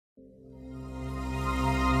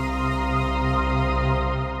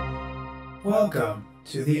Welcome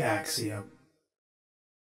to the Axiom.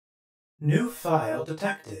 New file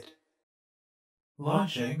detected.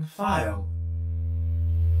 Launching file.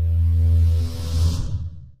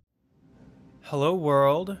 Hello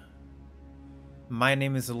world, my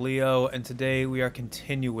name is Leo, and today we are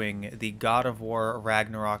continuing the God of War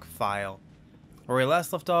Ragnarok file. Where we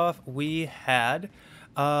last left off, we had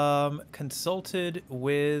consulted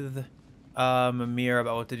with Mimir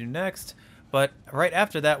about what to do next, but right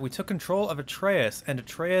after that we took control of Atreus, and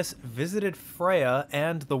Atreus visited Freya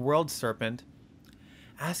and the World Serpent,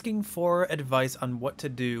 asking for advice on what to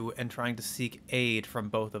do and trying to seek aid from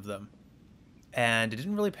both of them. And it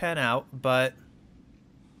didn't really pan out, but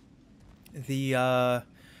when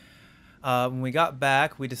we got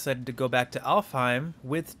back, we decided to go back to Alfheim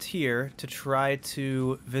with Tyr to try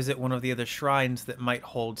to visit one of the other shrines that might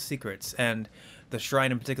hold secrets. And the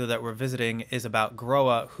shrine in particular that we're visiting is about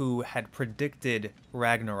Groa, who had predicted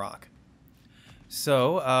Ragnarok.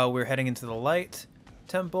 So we're heading into the Light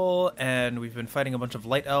Temple, and we've been fighting a bunch of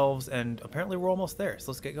light elves, and apparently we're almost there,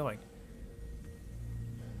 so let's get going.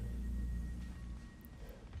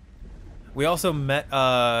 We also met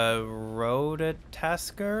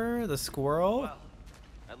Rodatasker, the squirrel. Well,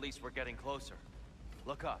 at least we're getting closer.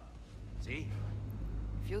 Look up. See?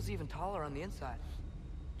 Feels even taller on the inside.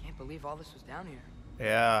 Can't believe all this was down here.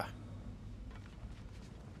 Yeah.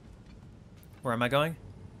 Where am I going?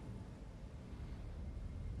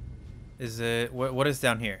 Is it... What is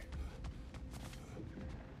down here?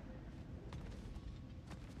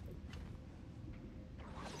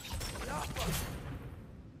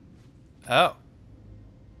 Oh.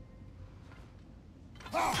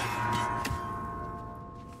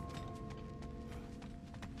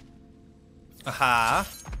 Aha.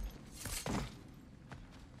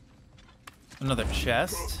 Another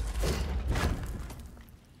chest.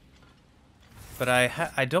 But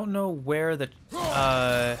I don't know where the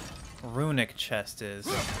runic chest is.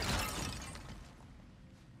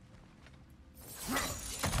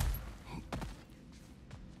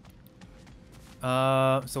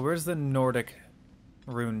 So where's the Nordic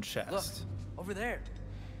rune chest? Look, over there.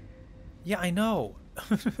 Yeah, I know.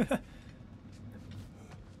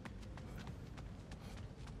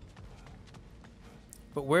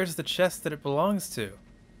 But where's the chest that it belongs to?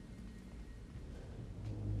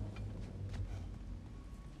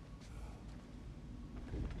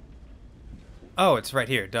 Oh, it's right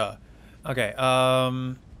here, duh. Okay,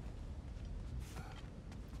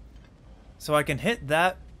 so I can hit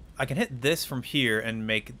that. I can hit this from here and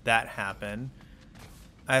make that happen.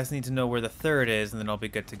 I just need to know where the third is, and then I'll be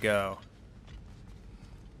good to go.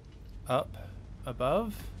 Up,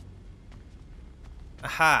 above.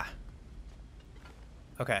 Aha.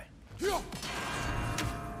 Okay.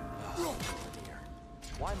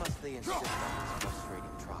 Why must they insist on these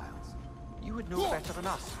frustrating trials? You would know better than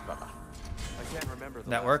us, brother. I can't remember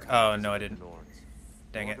the That last work? time Oh, no, I didn't. Norns.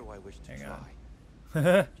 Dang Nor it. do I wish to Hang try.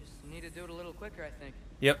 on. Just need to do it a little quicker, I think.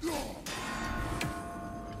 Yep.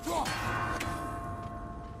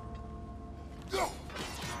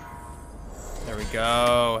 There we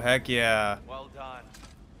go. Heck yeah. Well done.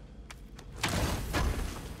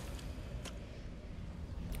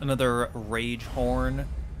 Another rage horn.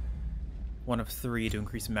 1 of 3 to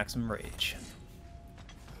increase maximum rage.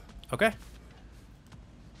 Okay.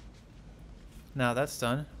 Now that's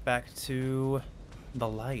done. Back to the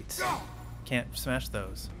light. Can't smash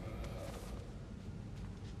those.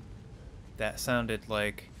 That sounded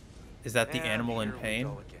like... Is that the And animal in here we pain?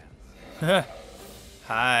 go again.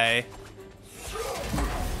 Hi.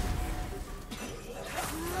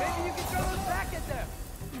 Maybe you can throw those back at them.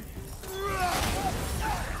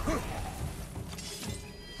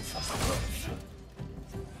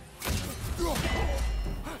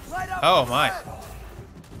 Light up. Oh my.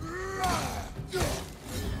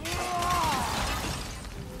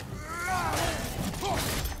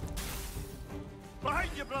 Behind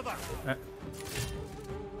you, brother.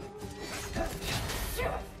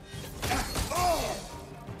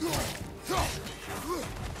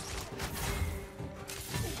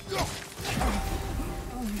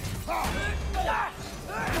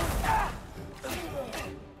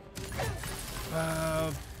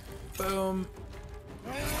 Boom.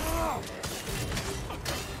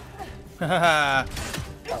 Haha.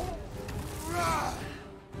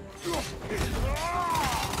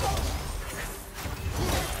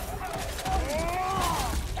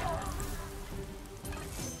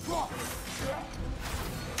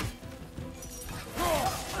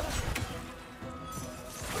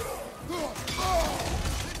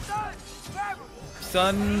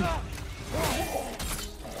 Son.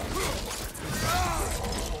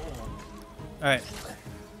 Alright.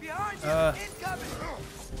 Behind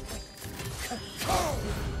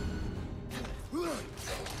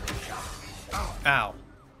Ow.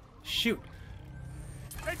 Shoot.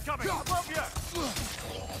 Incoming! Above you!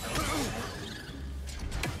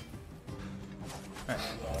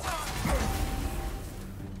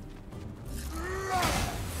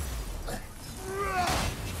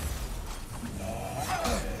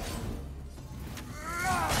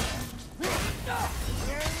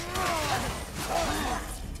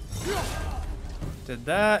 Did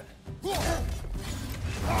that.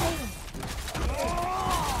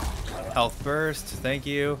 Health burst, thank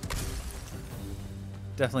you.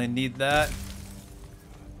 Definitely need that.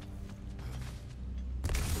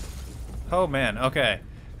 Oh man, okay.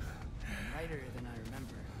 Lighter than I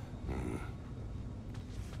remember.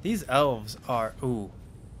 These elves are... Ooh.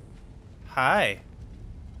 Hi.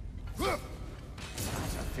 That's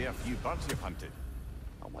a fair few birds you've hunted.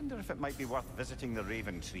 I wonder if it might be worth visiting the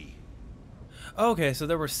Raven Tree. Okay, so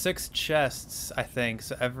there were 6 chests, I think.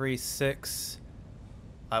 So every 6...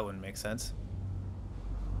 That wouldn't make sense.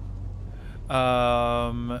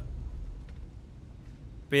 But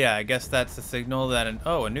yeah, I guess that's the signal that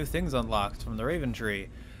a new thing's unlocked from the Raven Tree.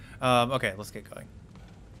 Okay, let's get going.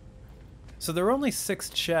 So there are only 6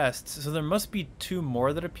 chests, so there must be 2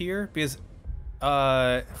 more that appear, because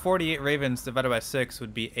 48 ravens divided by 6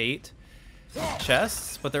 would be 8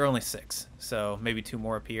 chests, but there are only 6. So maybe 2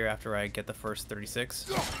 more appear after I get the first 36.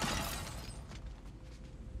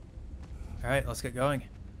 Alright, let's get going.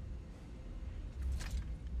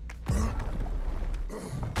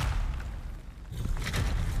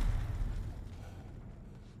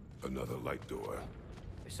 Another light door.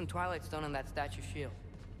 There's some Twilight Stone on that statue shield,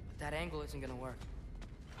 but that angle isn't gonna work.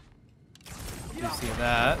 You see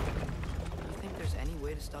that? Do you think there's any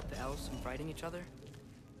way to stop the elves from fighting each other?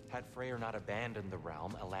 Had Freyr not abandoned the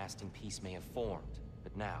realm, a lasting peace may have formed.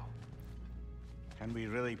 But now, Can we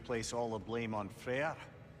really place all the blame on Freyr?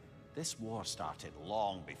 This war started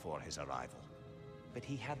long before his arrival. but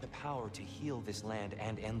he had the power to heal this land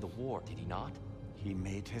and end the war, did he not? He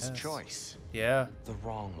made his Yes. choice. Yeah. The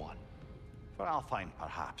wrong one. For Alfheim,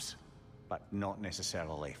 perhaps. But not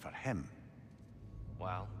necessarily for him.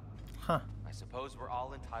 Well, Huh. I suppose we're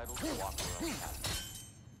all entitled to walk our own paths,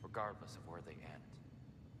 regardless of where they end.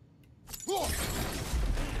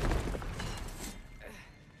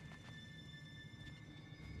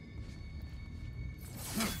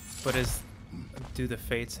 But do the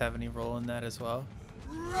fates have any role in that as well?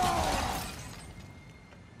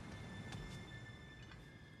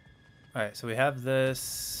 Alright, so we have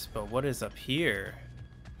this, but what is up here?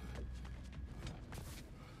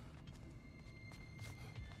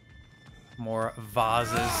 More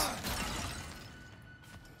vases.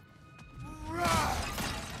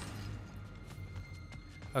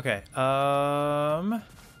 Okay, so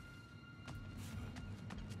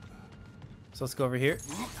let's go over here.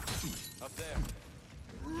 Up there.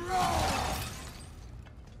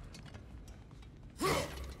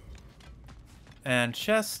 And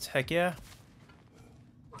chest, heck yeah.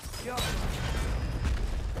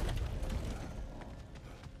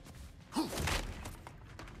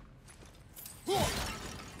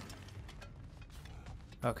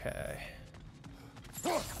 Okay.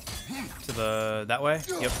 To that way?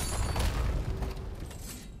 Yep.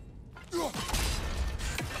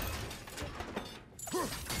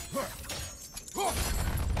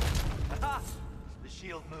 Aha! The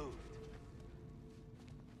shield moved.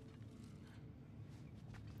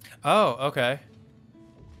 Oh, okay.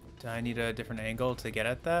 Do I need a different angle to get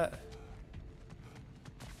at that?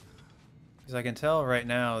 Because I can tell right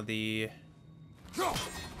now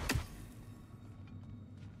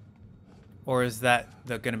Or is that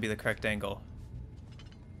going to be the correct angle?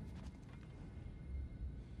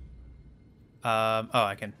 Oh,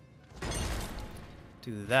 I can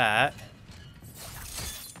do that.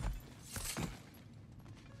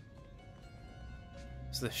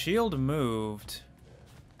 So the shield moved.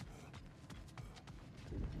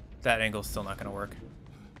 That angle's still not going to work.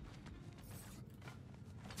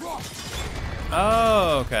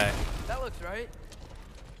 Oh, okay. That looks right.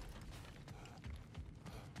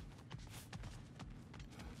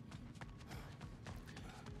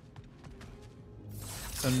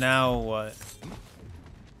 So now what?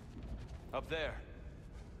 Up there.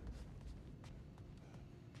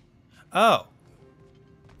 Oh.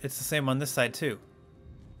 It's the same on this side too.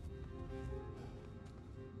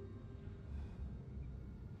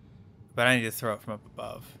 But I need to throw it from up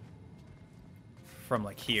above. From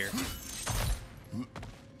like here.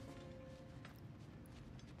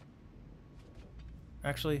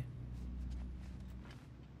 Actually.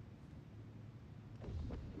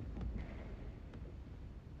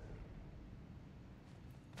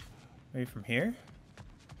 Maybe from here?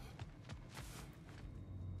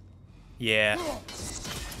 Yeah.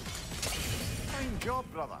 Fine job,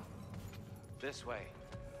 brother. This way.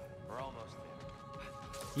 We're almost there.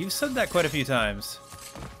 You've said that quite a few times.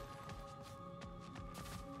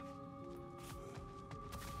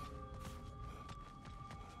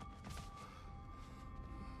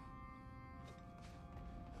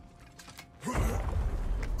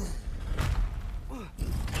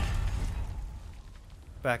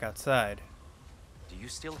 Back outside. Do you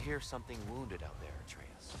still hear something wounded out there,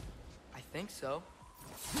 Atreus? I think so.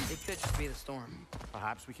 It could just be the storm.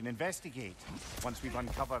 Perhaps we can investigate once we've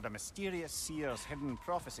uncovered a mysterious seer's hidden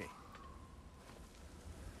prophecy.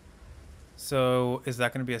 So, is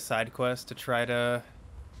that going to be a side quest to try to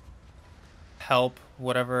help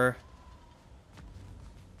whatever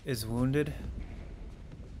is wounded?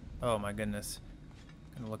 Oh my goodness.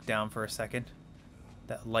 Gonna look down for a second.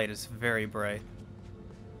 That light is very bright.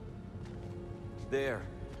 There.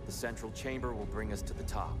 The central chamber will bring us to the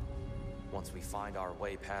top. Once we find our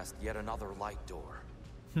way past yet another light door.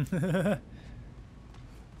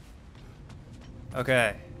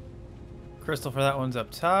 Okay. Crystal for that one's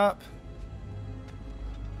up top.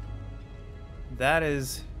 That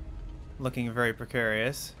is looking very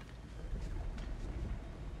precarious.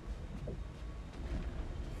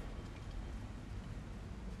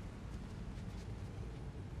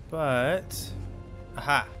 But...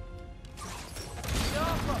 aha!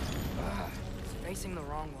 It's facing the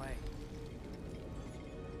wrong way.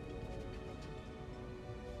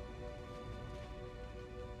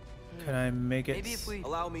 Can I make it... Maybe if we...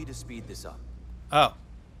 Allow me to speed this up. Oh.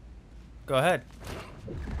 Go ahead.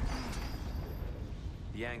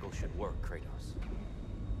 The angle should work, Kratos.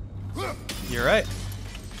 You're right.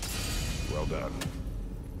 Well done.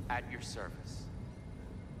 At your service.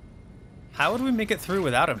 How would we make it through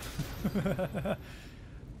without him?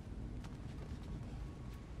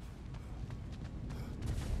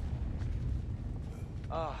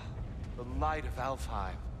 Ah, the light of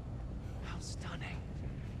Alfheim. How stunning.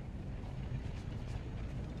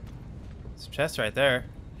 It's a chest right there.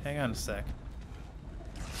 Hang on a sec.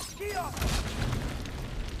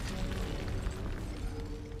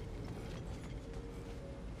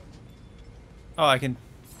 Oh, I can...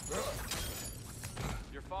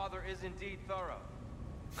 Your father is indeed thorough.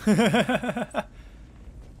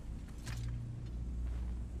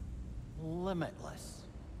 Limitless.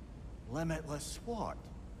 Limitless what?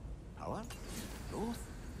 Power? Growth?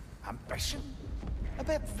 Ambition? A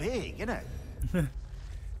bit vague, innit?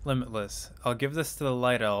 Limitless. I'll give this to the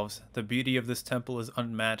Light Elves. The beauty of this temple is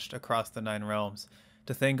unmatched across the 9 realms.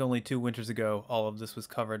 To think only 2 winters ago, all of this was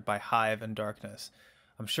covered by hive and darkness.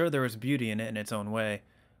 I'm sure there was beauty in it in its own way,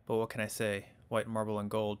 but what can I say? White marble and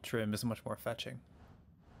gold trim is much more fetching.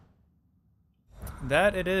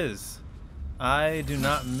 That it is. I do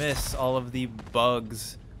not miss all of the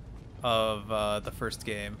bugs of the first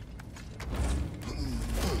game.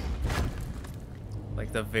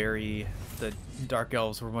 Like the Dark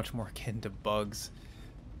Elves were much more akin to bugs.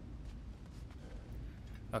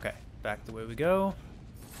 Okay, back the way we go.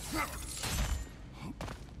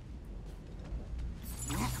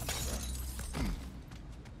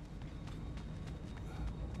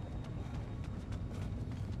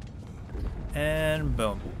 And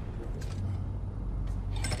boom.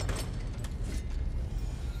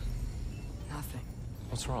 Nothing.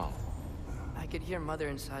 What's wrong? I could hear Mother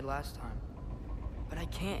inside last time, but I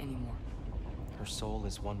can't anymore. Her soul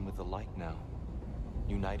is one with the light now,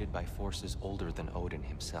 united by forces older than Odin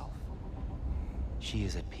himself. She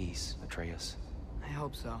is at peace, Atreus. I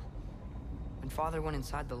hope so. When Father went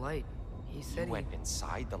inside the light, he said You went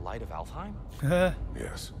inside the light of Alfheim?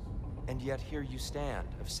 Yes. And yet here you stand,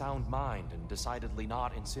 of sound mind and decidedly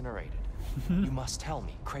not incinerated. You must tell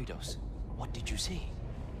me, Kratos, what did you see?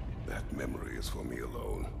 That memory is for me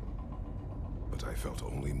alone. But I felt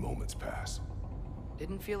only moments pass.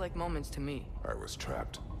 Didn't feel like moments to me. I was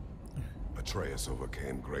trapped. Atreus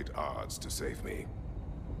overcame great odds to save me.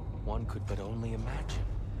 One could but only imagine.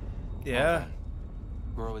 Yeah. Well then,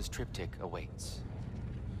 Groa's triptych awaits.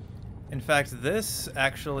 In fact, this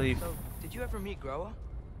actually... So, did you ever meet Groa?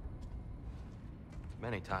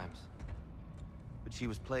 Many times. But she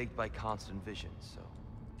was plagued by constant visions, so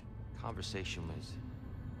conversation was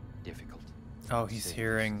difficult. Oh, he's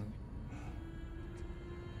hearing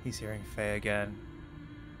Faye again.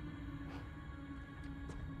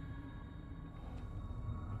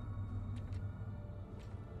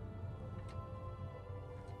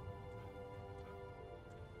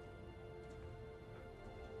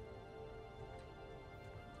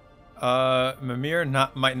 Mimir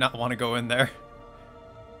might not want to go in there.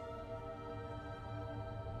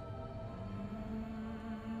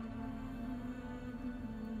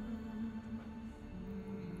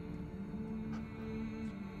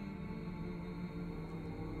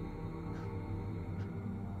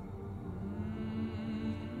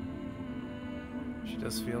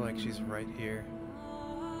 does feel like she's right here.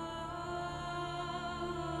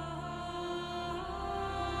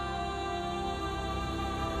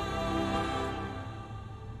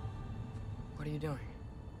 What are you doing?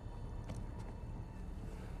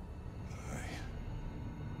 I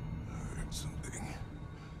heard something.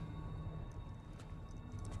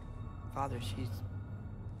 Father, she's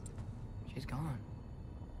gone.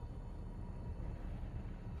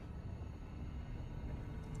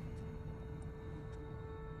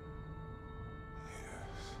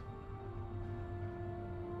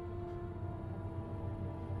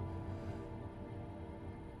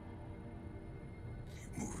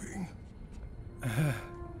 Keep moving.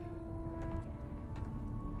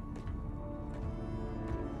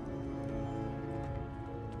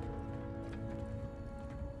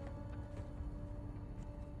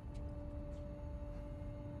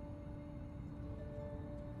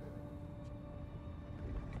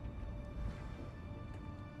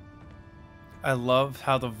 I love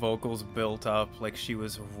how the vocals built up like she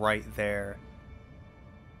was right there.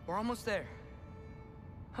 We're almost there.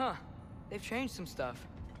 Huh. They've changed some stuff.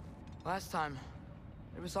 Last time,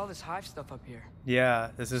 there was all this hive stuff up here.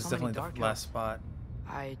 Yeah, this is So many definitely dark the last elves.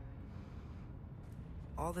 spot.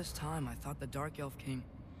 All this time, I thought the Dark Elf King...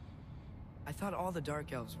 I thought all the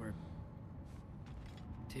Dark Elves were...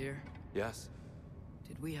 Tyr, Yes?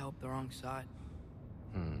 did we help the wrong side?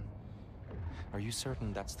 Are you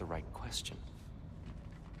certain that's the right question?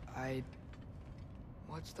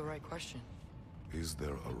 What's the right question? Is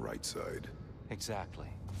there a right side? Exactly.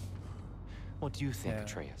 What do you think, Yeah.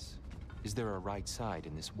 Atreus? Is there a right side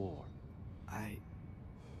in this war? I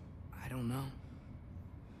don't know.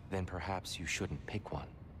 Then perhaps you shouldn't pick one.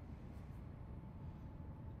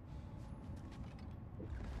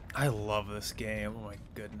 I love this game. Oh my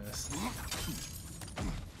goodness.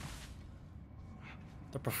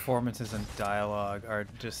 The performances and dialogue are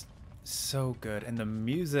just so good, and the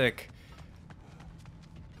music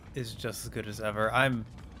is just as good as ever. I'm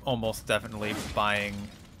almost definitely buying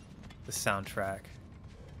the soundtrack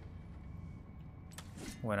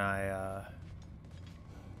when I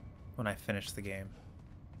finish the game.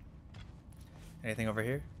 Anything over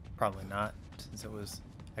here? Probably not, since it was...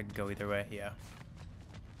 I could go either way, yeah.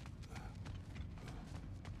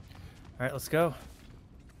 Alright, let's go.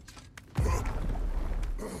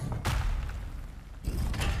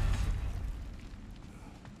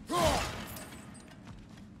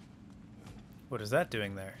 What is that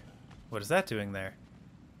doing there? What is that doing there?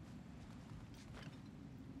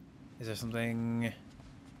 Is there something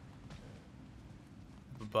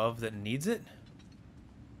above that needs it?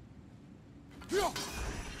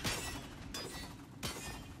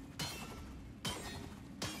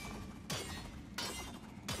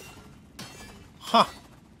 Huh.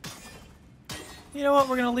 You know what?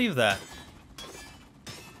 We're gonna leave that.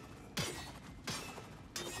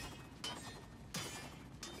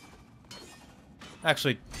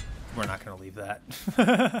 Actually, we're not gonna leave that.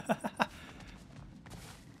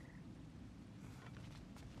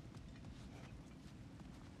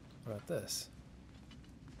 What about this?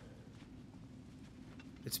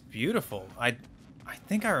 It's beautiful. I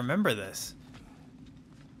think I remember this.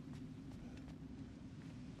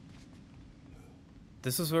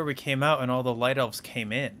 This is where we came out and all the light elves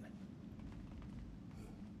came in.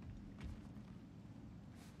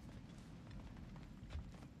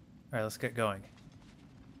 Alright, let's get going.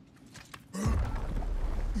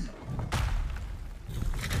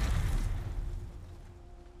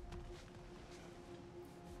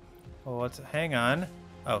 Oh, what's... Hang on.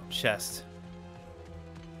 Oh, chest.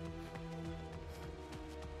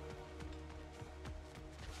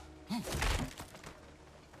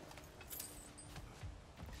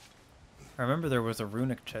 I remember there was a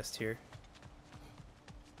runic chest here.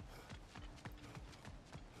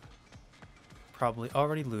 Probably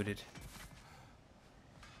already looted.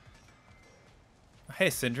 Hey,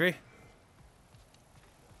 Sindri.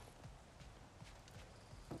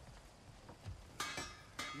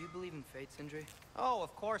 Do you believe in fate, Sindri? Oh,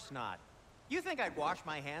 of course not. You think I'd wash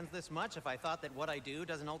my hands this much if I thought that what I do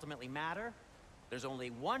doesn't ultimately matter? There's only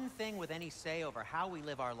one thing with any say over how we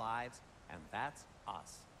live our lives, and that's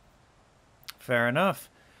us. Fair enough.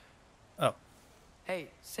 Oh. Hey,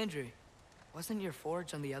 Sindri, wasn't your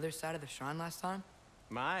forge on the other side of the shrine last time?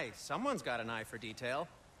 My, someone's got an eye for detail.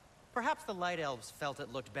 Perhaps the Light Elves felt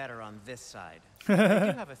it looked better on this side. They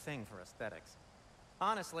do have a thing for aesthetics.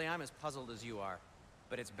 Honestly, I'm as puzzled as you are.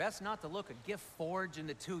 But it's best not to look a gift forge in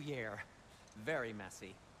the 2-year. Very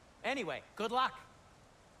messy. Anyway, good luck!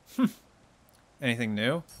 Anything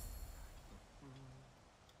new?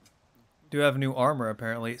 Do have new armor,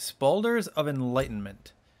 apparently. Spaulders of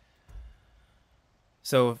Enlightenment.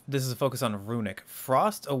 So this is a focus on Runic.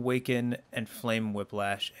 Frost, Awaken, and Flame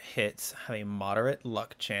Whiplash hits have a moderate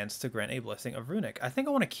luck chance to grant a blessing of Runic. I think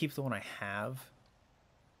I want to keep the one I have.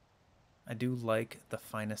 I do like the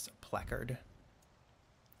Finest Placard.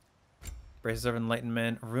 Braces of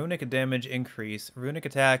Enlightenment. Runic damage increase. Runic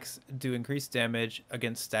attacks do increased damage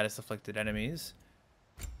against status afflicted enemies.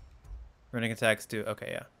 Runic attacks do... Okay,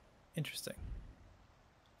 yeah. Interesting.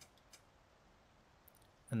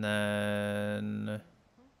 And then...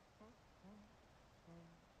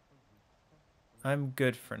 I'm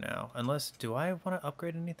good for now. Unless... Do I want to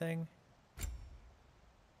upgrade anything?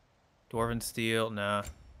 Dwarven Steel? Nah.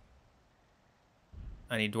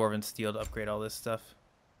 I need Dwarven Steel to upgrade all this stuff.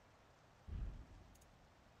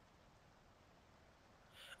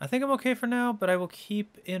 I think I'm okay for now, but I will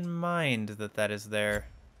keep in mind that that is there.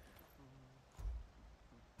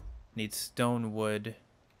 Need stone wood.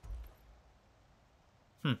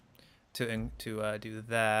 To do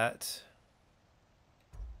that.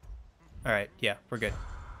 All right, yeah, we're good.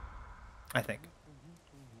 I think.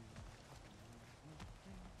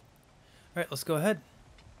 All right, let's go ahead.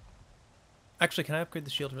 Actually, can I upgrade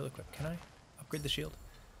the shield really quick? Can I upgrade the shield?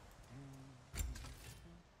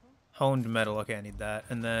 Honed metal. Okay, I need that.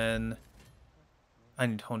 And then I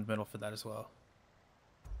need honed metal for that as well.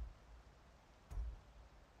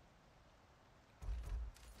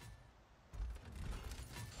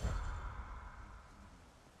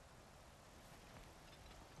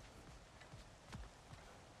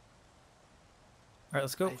 All right,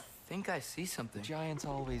 let's go. I think I see something. Giants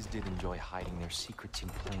always did enjoy hiding their secrets in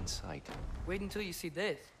plain sight. Wait until you see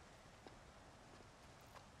this.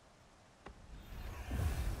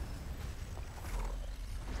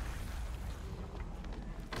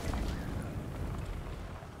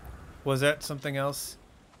 Was that something else?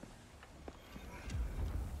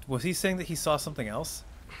 Was he saying that he saw something else?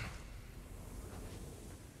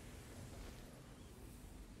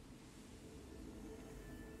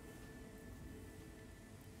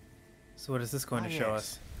 So what is this going to show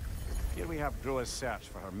us? Here we have Groa's search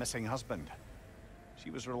for her missing husband.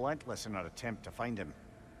 She was relentless in her attempt to find him.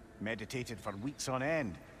 Meditated for weeks on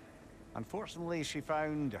end. Unfortunately, she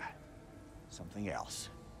found... something else.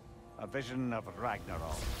 A vision of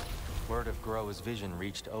Ragnarok. Word of Groa's vision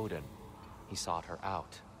reached Odin. He sought her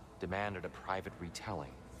out, demanded a private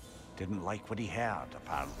retelling. Didn't like what he heard,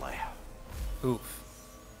 apparently. Oof.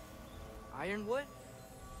 Ironwood?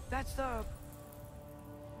 That's the...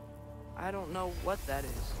 I don't know what that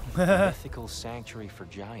is. A mythical sanctuary for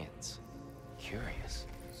giants. Curious.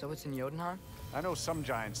 So it's in Jotunheim? I know some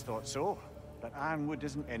giants thought so, but Ironwood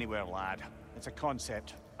isn't anywhere, lad. It's a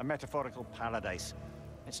concept, a metaphorical paradise.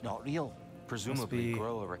 It's not real. Presumably, be...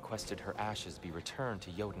 Groa requested her ashes be returned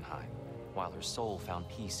to Jotunheim, while her soul found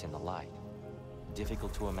peace in the light.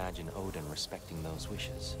 Difficult to imagine Odin respecting those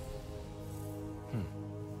wishes.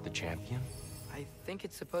 The champion? I think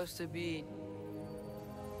it's supposed to be...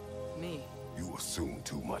 me. You assume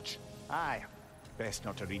too much. Aye. Best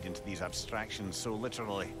not to read into these abstractions so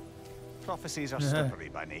literally. Prophecies are slippery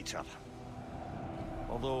by nature.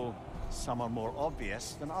 Although, some are more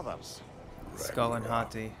obvious than others. Skull and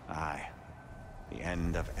Hati. Aye. The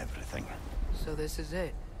end of everything. So this is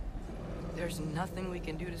it. There's nothing we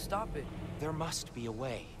can do to stop it. There must be a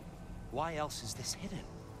way. Why else is this hidden?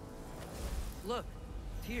 Look,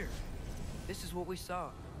 Tyr. This is what we saw.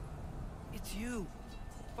 It's you,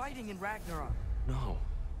 fighting in Ragnarok. No.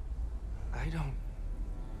 I don't...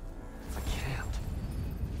 I can't.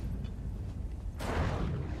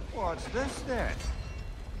 What's this then?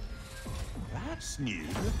 That's new.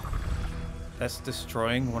 That's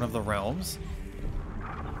destroying one of the realms?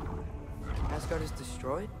 Asgard is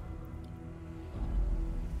destroyed?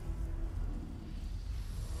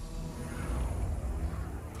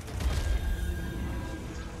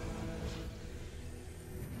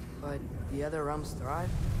 But the other realms thrive?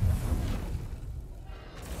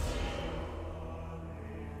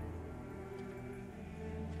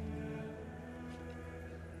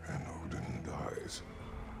 And Odin dies.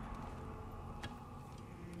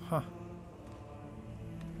 Huh.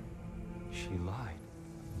 She lied.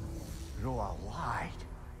 Groa lied.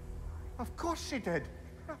 Of course she did.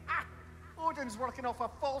 Odin's working off a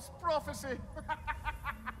false prophecy.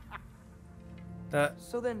 That...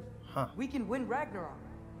 So then, we can win Ragnarok.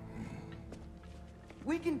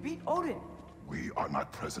 We can beat Odin. We are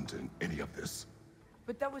not present in any of this.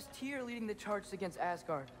 But that was Tyr leading the charge against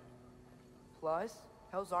Asgard. Plus,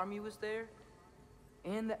 Hell's army was there.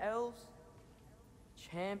 And the elves.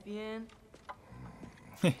 Champion.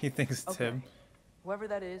 He thinks it's him. Whoever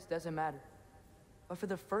that is, doesn't matter. But for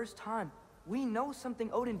the first time, we know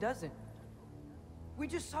something Odin doesn't. We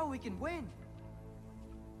just saw we can win.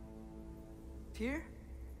 Tyr?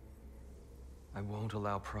 I won't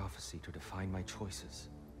allow prophecy to define my choices.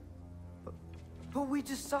 But we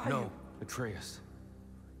just saw you. No, Atreus.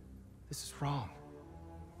 This is wrong.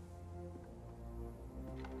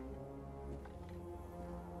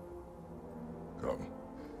 Come.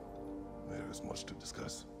 There is much to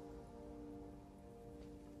discuss.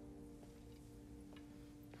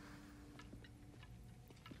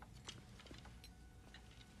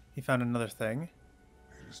 He found another thing.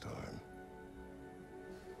 It is time.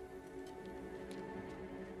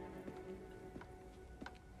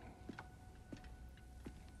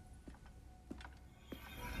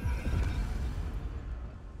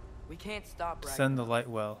 We can't stop Ragnarok, Send the light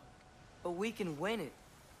well. but we can win it.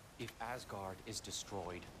 If Asgard is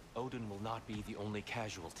destroyed, Odin will not be the only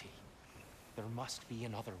casualty. There must be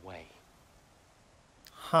another way.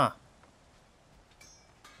 Huh.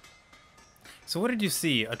 So what did you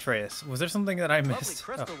see, Atreus? Was there something that I Lovely missed?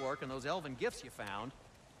 crystal work and those elven gifts you found.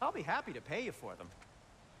 I'll be happy to pay you for them.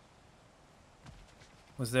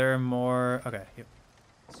 Was there more? Okay. Yep.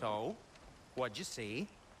 So, what'd you see?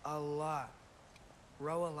 A lot.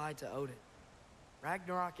 Groa lied to Odin.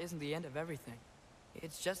 Ragnarok isn't the end of everything.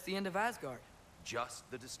 It's just the end of Asgard. Just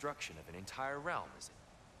the destruction of an entire realm, is it?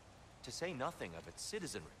 To say nothing of its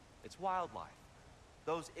citizenry, its wildlife,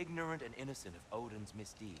 those ignorant and innocent of Odin's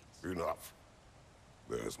misdeeds. Enough.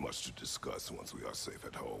 There is much to discuss once we are safe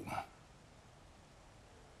at home.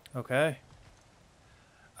 Okay.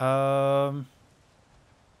 Not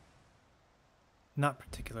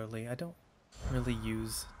particularly. I don't really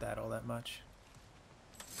use that all that much.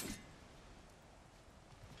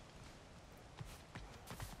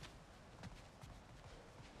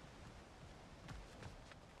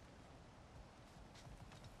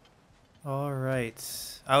 All right.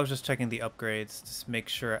 I was just checking the upgrades to make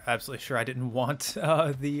sure, absolutely sure I didn't want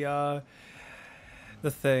the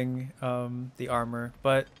thing, the armor,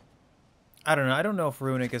 but I don't know. I don't know if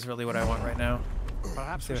runic is really what I want right now.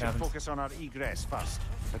 Perhaps See we what should happens. focus on our egress first.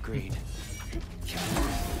 Agreed.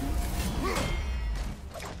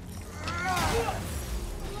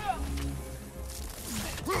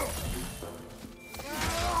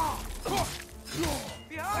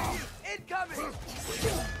 Behind you! Incoming!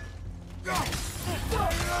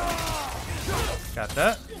 Got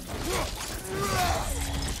that.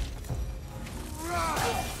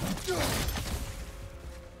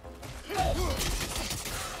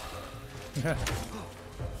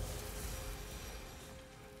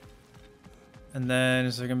 And then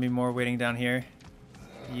is there gonna be more waiting down here?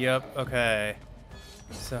 Yep. Okay.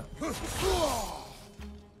 So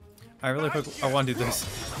I really quick. I want to do this.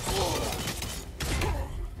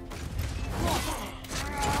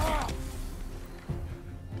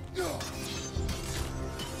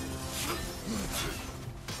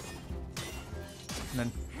 And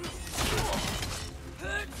then.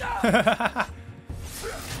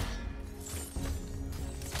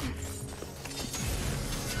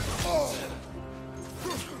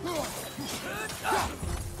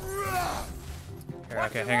 Here,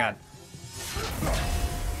 okay, hang on.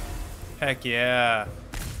 Heck yeah.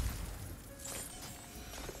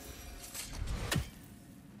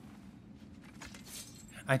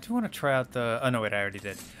 I do want to try out the... Oh, no, wait, I already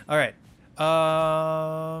did. All right.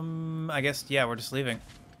 I guess, yeah, we're just leaving.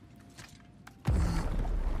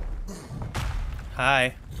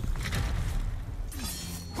 Hi.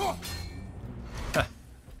 Huh.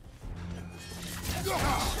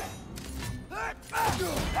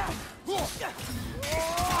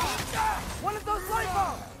 One of those light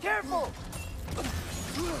bombs! Careful!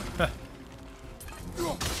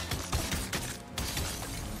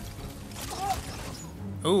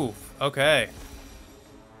 Ooh, okay.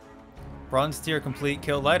 Bronze tier complete,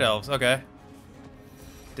 kill light elves. Okay.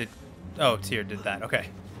 Oh, tier did that. Okay.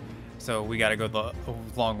 So we gotta go the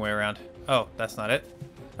long way around. Oh, that's not it.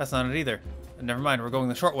 That's not it either. Never mind, we're going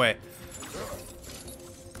the short way.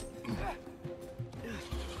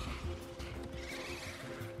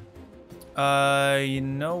 You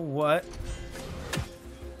know what?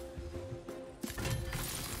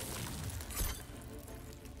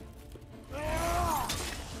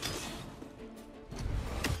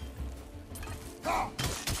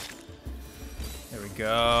 There we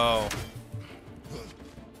go.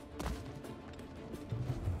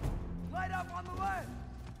 Light up on the left!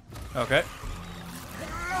 Okay.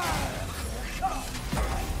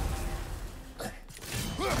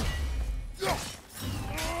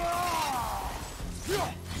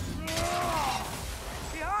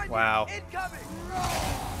 Behind Wow. you! Incoming!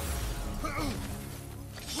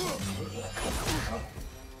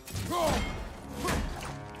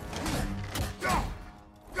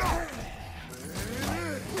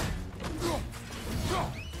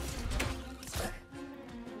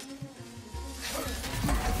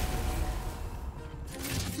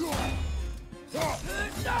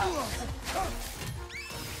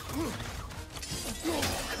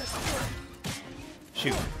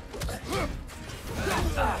 Shoot.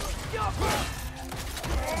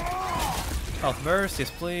 Health burst,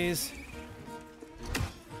 yes please.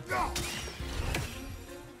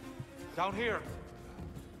 Down here.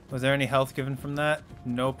 Was there any health given from that?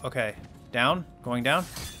 Nope. Okay. Down? Going down?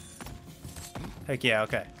 Heck yeah,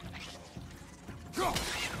 okay.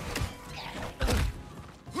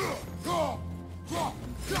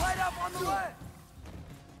 Light up on the left!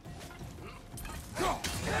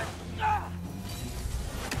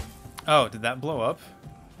 Oh, did that blow up?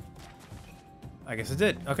 I guess it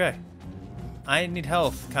did. Okay. I need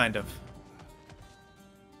health, kind of.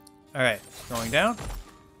 Alright, going down.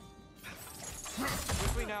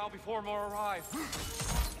 Quickly now before more arrive.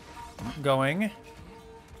 Going.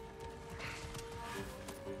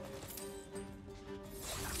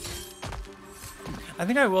 I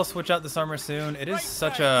think I will switch out this armor soon. It is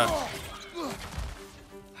such a...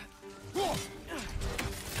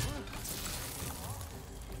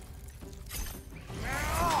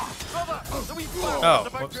 Oh,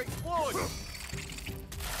 whoops.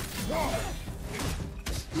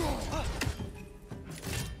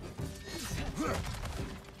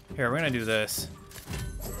 Here, we're gonna do this.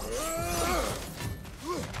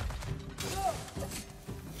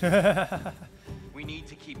 We need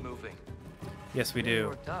to keep moving. Yes, we Really do.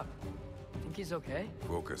 worked up. Think he's okay?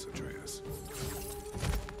 Focus, Atreus.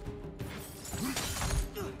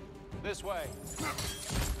 This way.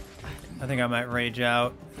 I think I might rage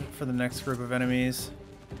out for the next group of enemies.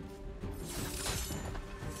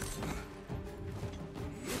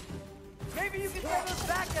 Maybe you can send us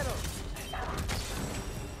back at him!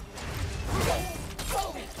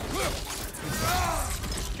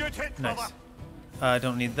 Good hit, Nice. brother. I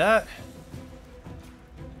don't need that.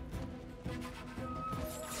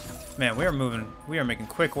 Man, we are moving. We are making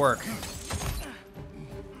quick work.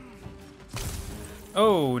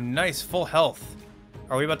 Oh, nice. Full health.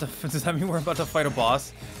 Are we about to... Does that mean we're about to fight a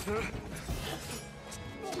boss?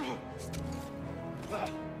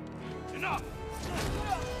 Enough.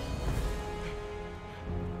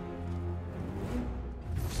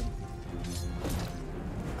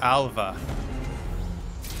 Alva.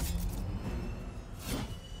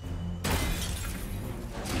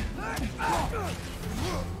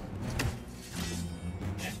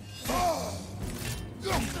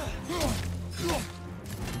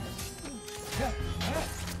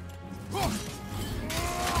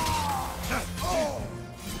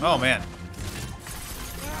 Oh man.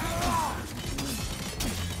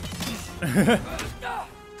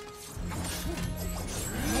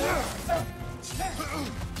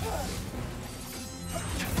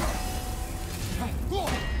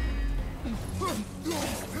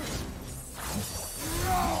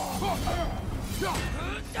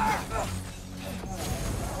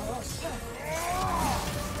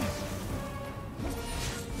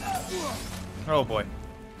 Oh boy.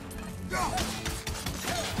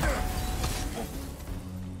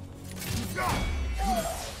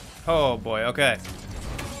 Oh boy, okay.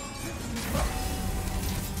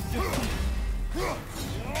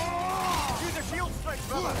 Use a shield strike,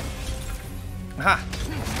 brother. Aha.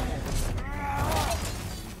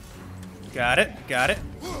 Got it, got it.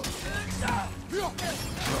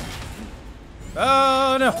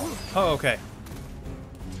 Oh no. Oh, okay.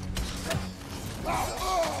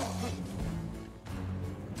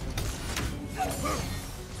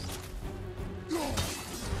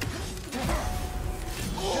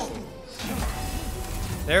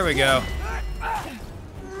 There we go.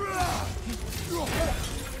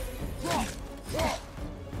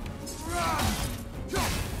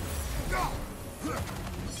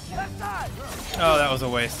 Oh, that was a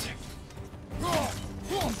waste.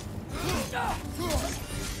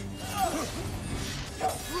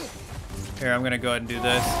 Here, I'm gonna go ahead and do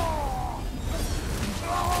this.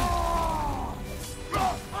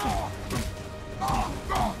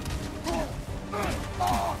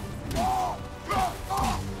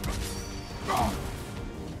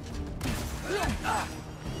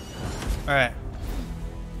 All right.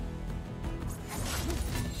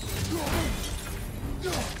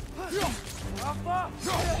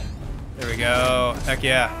 There we go. Heck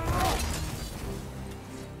yeah.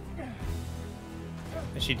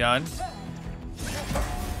 Is she done?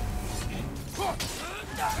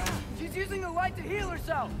 She's using the light to heal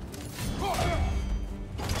herself!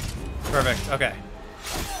 Perfect. Okay.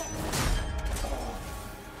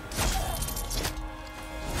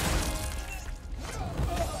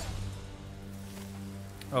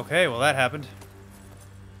 Okay, well that happened.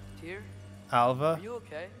 Tyr, Alva. are you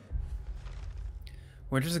okay?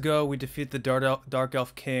 Winters ago, we defeat the Dark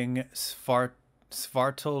Elf King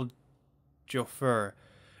Svartalfur.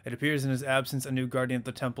 It appears in his absence, a new guardian of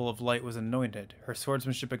the Temple of Light was anointed. Her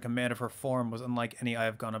swordsmanship and command of her form was unlike any I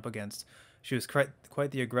have gone up against. She was quite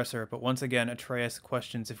the aggressor, but once again, Atreus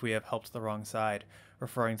questions if we have helped the wrong side,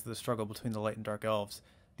 referring to the struggle between the Light and Dark Elves.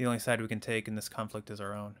 The only side we can take in this conflict is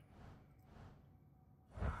our own.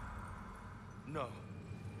 No.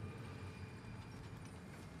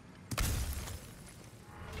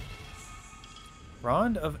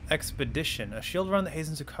 Rond of Expedition, a shield around that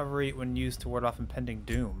hastens recovery when used to ward off impending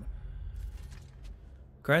doom.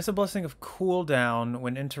 Grants a blessing of cooldown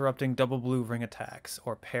when interrupting double blue ring attacks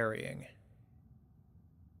or parrying.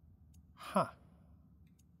 Huh.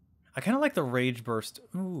 I kind of like the Rage Burst.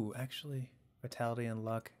 Ooh, actually, Vitality and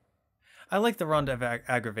Luck. I like the Rond of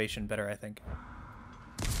Aggravation better, I think.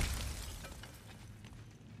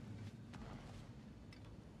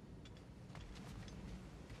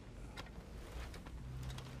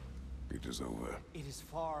 It is over. It is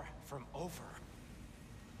far from over.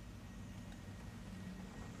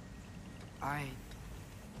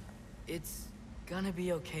 It's gonna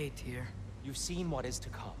be okay, Tyr. You've seen what is to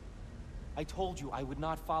come. I told you I would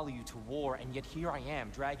not follow you to war, and yet here I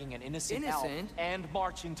am, dragging an innocent elf and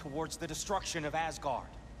marching towards the destruction of Asgard.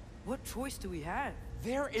 What choice do we have?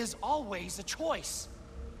 There is always a choice.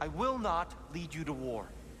 I will not lead you to war.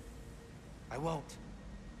 I won't.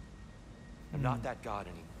 I'm not that god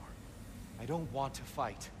anymore. I don't want to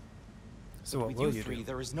fight. So But what with will you you three, do?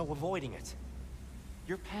 there is no avoiding it.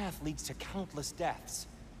 Your path leads to countless deaths,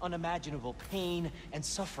 unimaginable pain and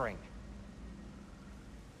suffering.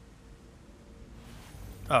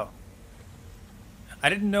 Oh. I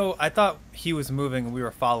didn't know. I thought he was moving and we were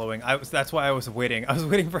following. That's why I was waiting. I was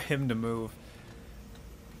waiting for him to move.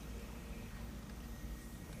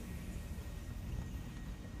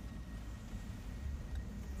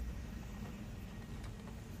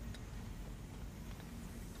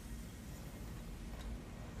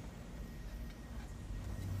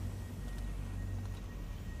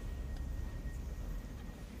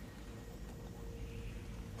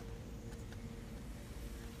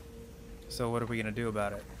 So what are we gonna do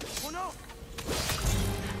about it? Oh no!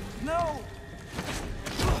 No!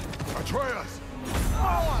 Atreus!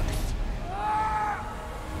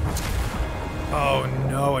 Oh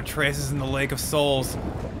no, Atreus is in the Lake of Souls.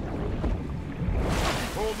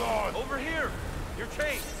 Hold on! Over here! You're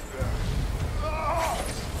chased!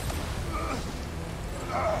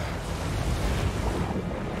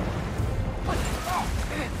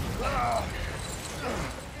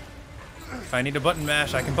 If I need a button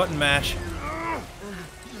mash, I can button mash.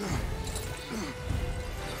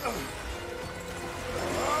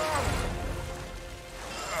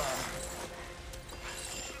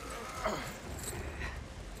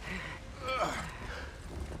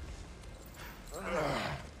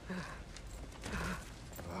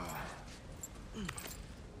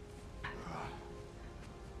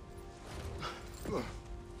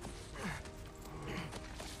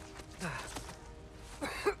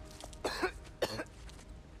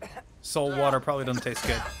 Soul water probably doesn't taste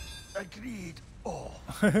good. Agreed. Oh.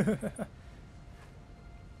 Are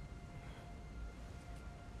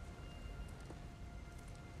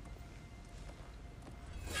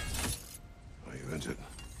you injured?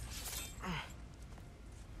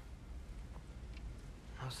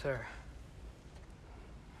 No, sir.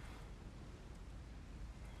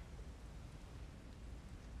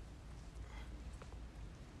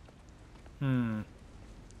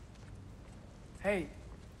 Hey,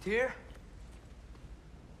 Tyr?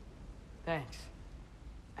 Thanks.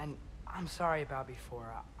 And I'm sorry about before.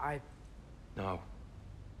 No.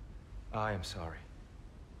 I am sorry.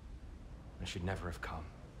 I should never have come.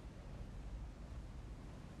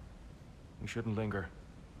 We shouldn't linger.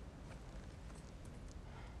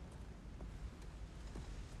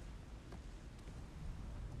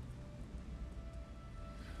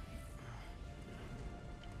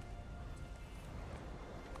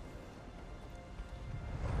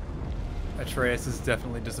 Atreus is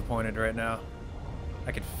definitely disappointed right now.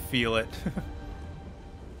 I can feel it.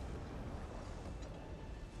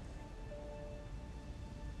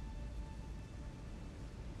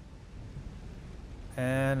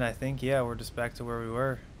 And I think, yeah, we're just back to where we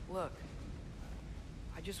were. Look,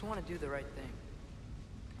 I just want to do the right thing.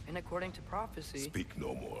 And according to prophecy... Speak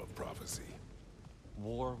no more of prophecy.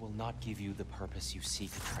 War will not give you the purpose you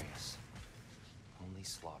seek, Atreus. Only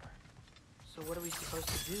slaughter. So what are we supposed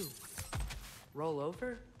to do? Roll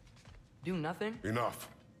over? Do nothing? Enough.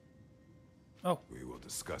 Oh. We will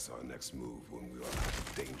discuss our next move when we are out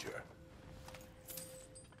of danger.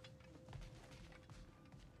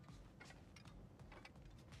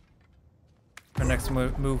 next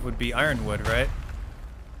move would be Ironwood, right?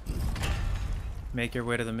 Make your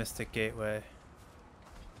way to the Mystic Gateway.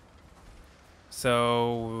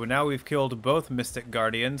 So now we've killed both Mystic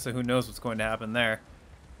Guardians, so who knows what's going to happen there.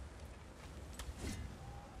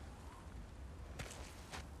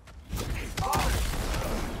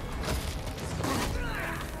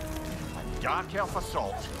 Dark elf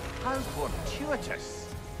assault? How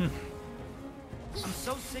fortuitous. I'm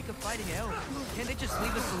so sick of fighting elves. Can't they just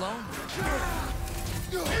leave us alone?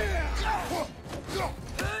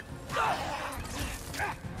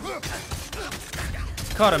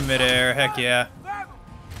 Caught him midair, heck yeah.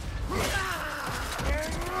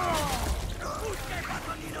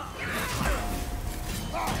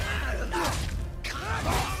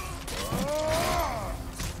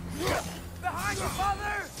 Behind you,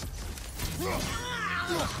 father!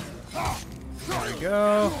 There we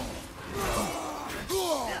go.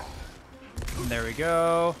 And there we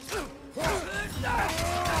go.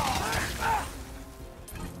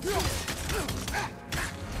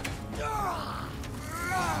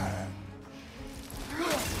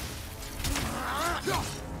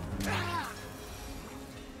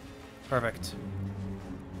 Perfect.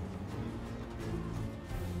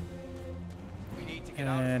 We need to get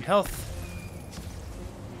out And health.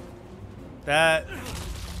 That.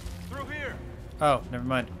 through here. Oh, never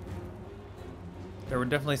mind. There were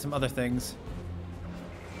definitely some other things.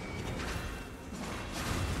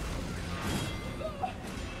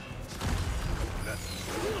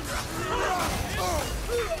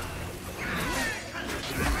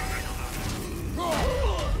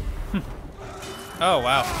 Oh,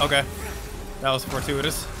 wow. Okay. That was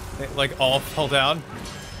fortuitous. They, like, all fell down.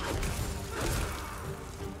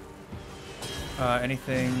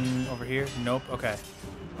 Anything over here? Nope. Okay.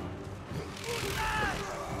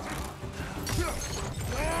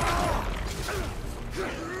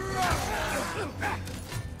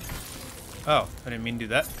 Oh, I didn't mean to do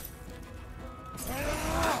that.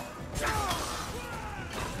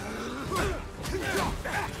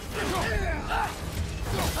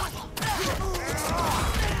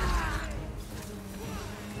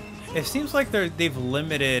 It seems like they've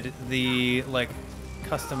limited the like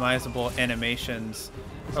customizable animations,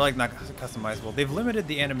 or like not customizable. They've limited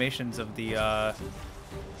the animations of the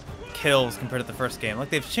kills compared to the first game. Like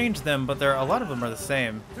they've changed them, but a lot of them are the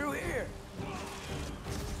same. Through here!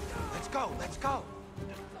 Let's go, let's go.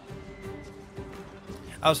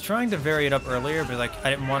 I was trying to vary it up earlier, but like I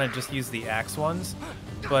didn't want to just use the axe ones.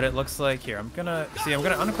 But it looks like here I'm gonna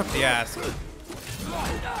unequip the axe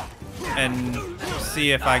and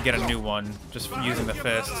see if I get a new one just from using the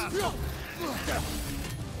fist.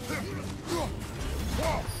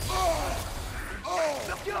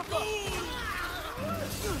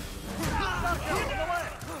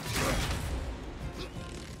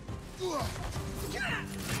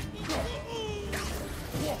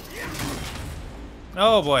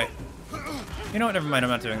 Oh boy. You know what? Never mind.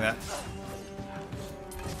 I'm not doing that.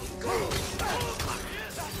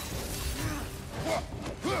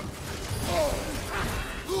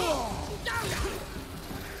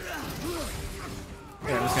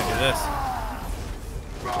 Yeah, I'm just gonna do this.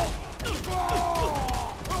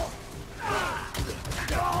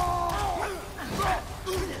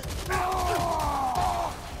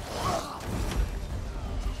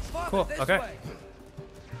 Cool. Okay.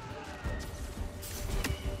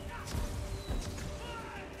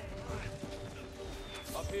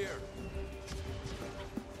 Up here.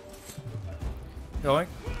 Going.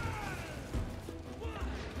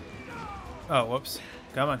 Oh, whoops.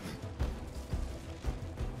 Come on.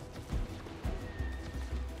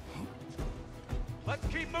 Let's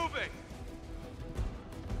keep moving.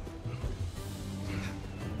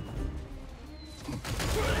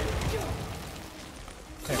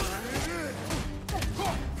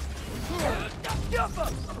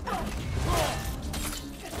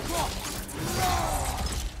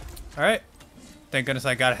 All right. Thank goodness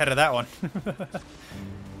I got ahead of that one.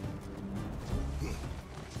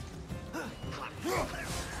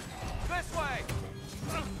 This way.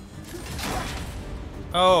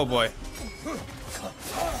 Oh boy.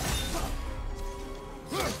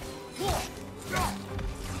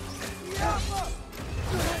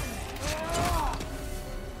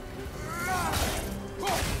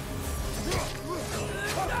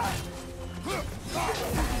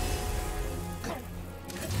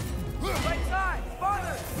 Right side!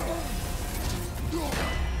 Farther!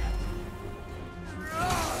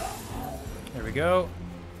 There we go.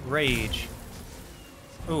 Rage.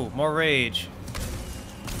 Ooh, more rage.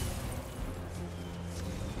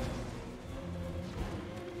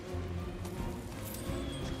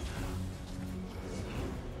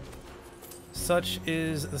 Such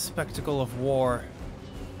is the spectacle of war.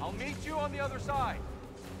 I'll meet you on the other side.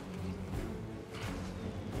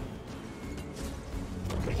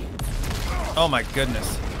 Oh my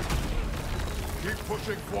goodness. Keep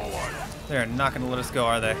pushing forward. They're not going to let us go,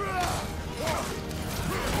 are they?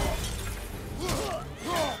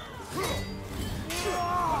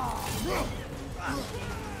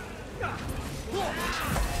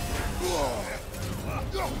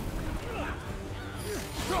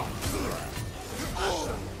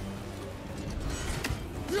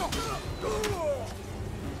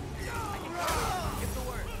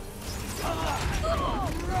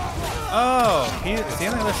 Oh, is he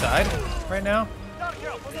on the other side right now?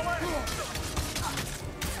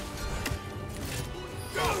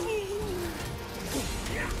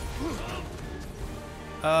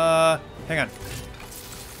 Hang on.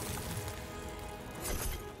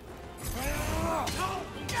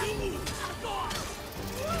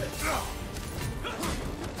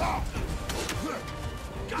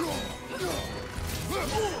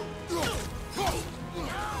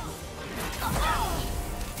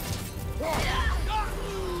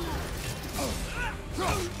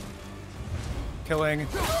 Killing.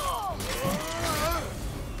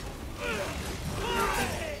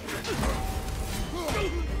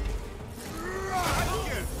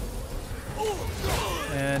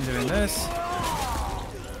 And doing this.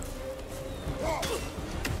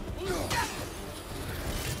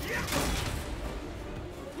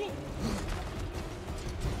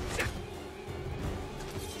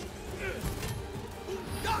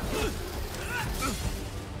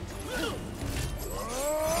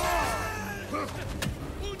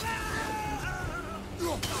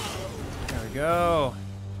 There we go.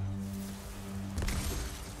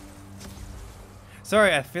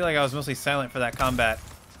 Sorry, I feel like I was mostly silent for that combat,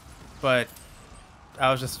 but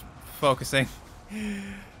I was just focusing.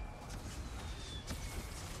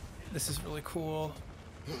 This is really cool.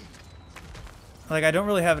 Like, I don't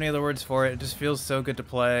really have any other words for it. It just feels so good to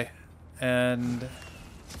play, and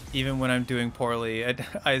even when I'm doing poorly,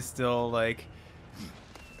 I still, like...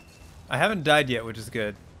 I haven't died yet, which is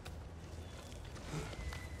good.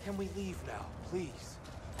 Can we leave now, please?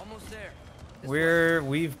 Almost there.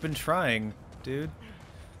 We've been trying, dude.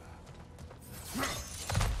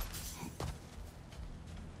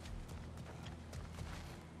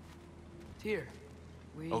 Tyr,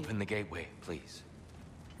 we... Open the gateway, please.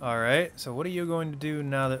 All right. So what are you going to do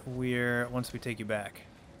now that once we take you back?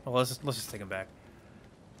 Well, let's just take him back.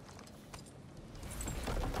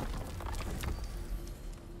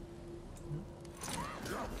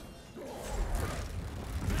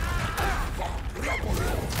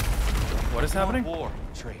 What is happening? War,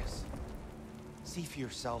 Atreus. See for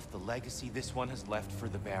yourself the legacy this one has left for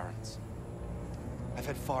the Barons. I've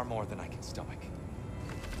had far more than I can stomach.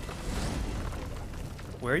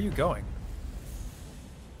 Where are you going?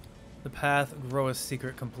 The path, Groa's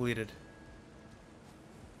secret completed.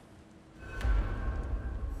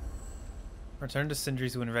 Return to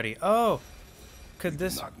Sindri's when ready. Oh! Could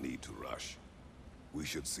this... We do not need to rush. We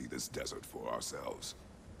should see this desert for ourselves.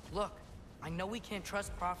 Look, I know we can't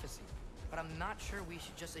trust prophecy, but I'm not sure we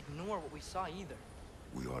should just ignore what we saw either.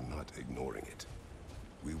 We are not ignoring it.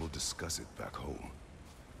 We will discuss it back home.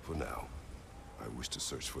 For now, I wish to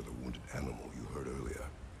search for the wounded animal you heard earlier.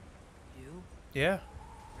 You? Yeah.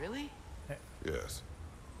 Really? Yes.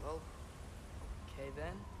 Well, okay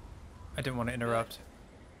then. I didn't want to interrupt.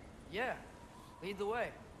 Yeah, lead the way.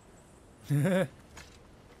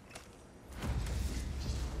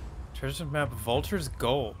 Treasure map, Vulture's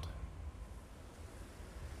Gold.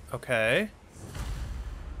 Okay.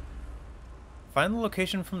 Find the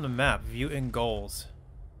location from the map. View in goals.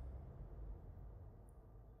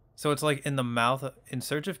 So it's like in the mouth. In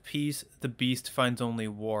search of peace, the beast finds only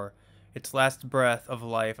war. Its last breath of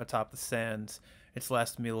life atop the sands. Its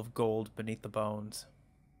last meal of gold beneath the bones.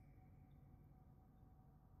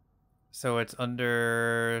 So it's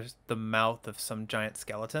under the mouth of some giant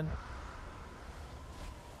skeleton.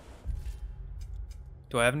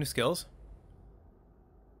 Do I have new skills?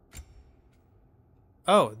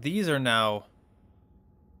 Oh, these are now...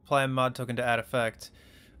 Apply a mod token to add effect.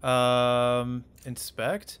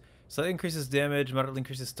 Inspect. Slightly increases damage, moderately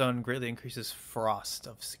increases stun, greatly increases frost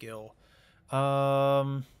of skill.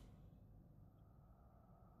 I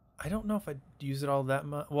don't know if I use it all that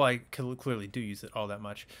much. Well, I clearly do use it all that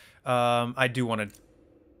much. I do want to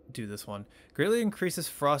do this one. Greatly increases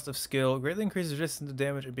frost of skill. Greatly increases resistance to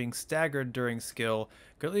damage and being staggered during skill.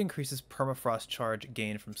 Greatly increases permafrost charge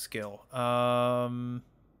gain from skill. I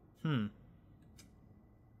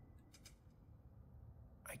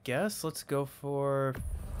guess let's go for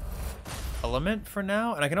element for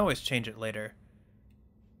now, and I can always change it later.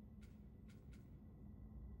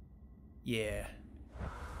 Yeah.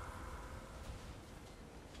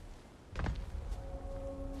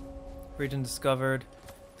 Region discovered.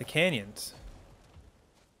 The canyons.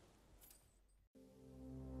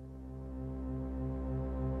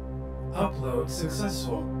 Upload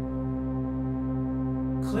successful.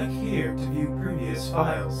 Click here to view previous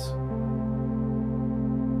files.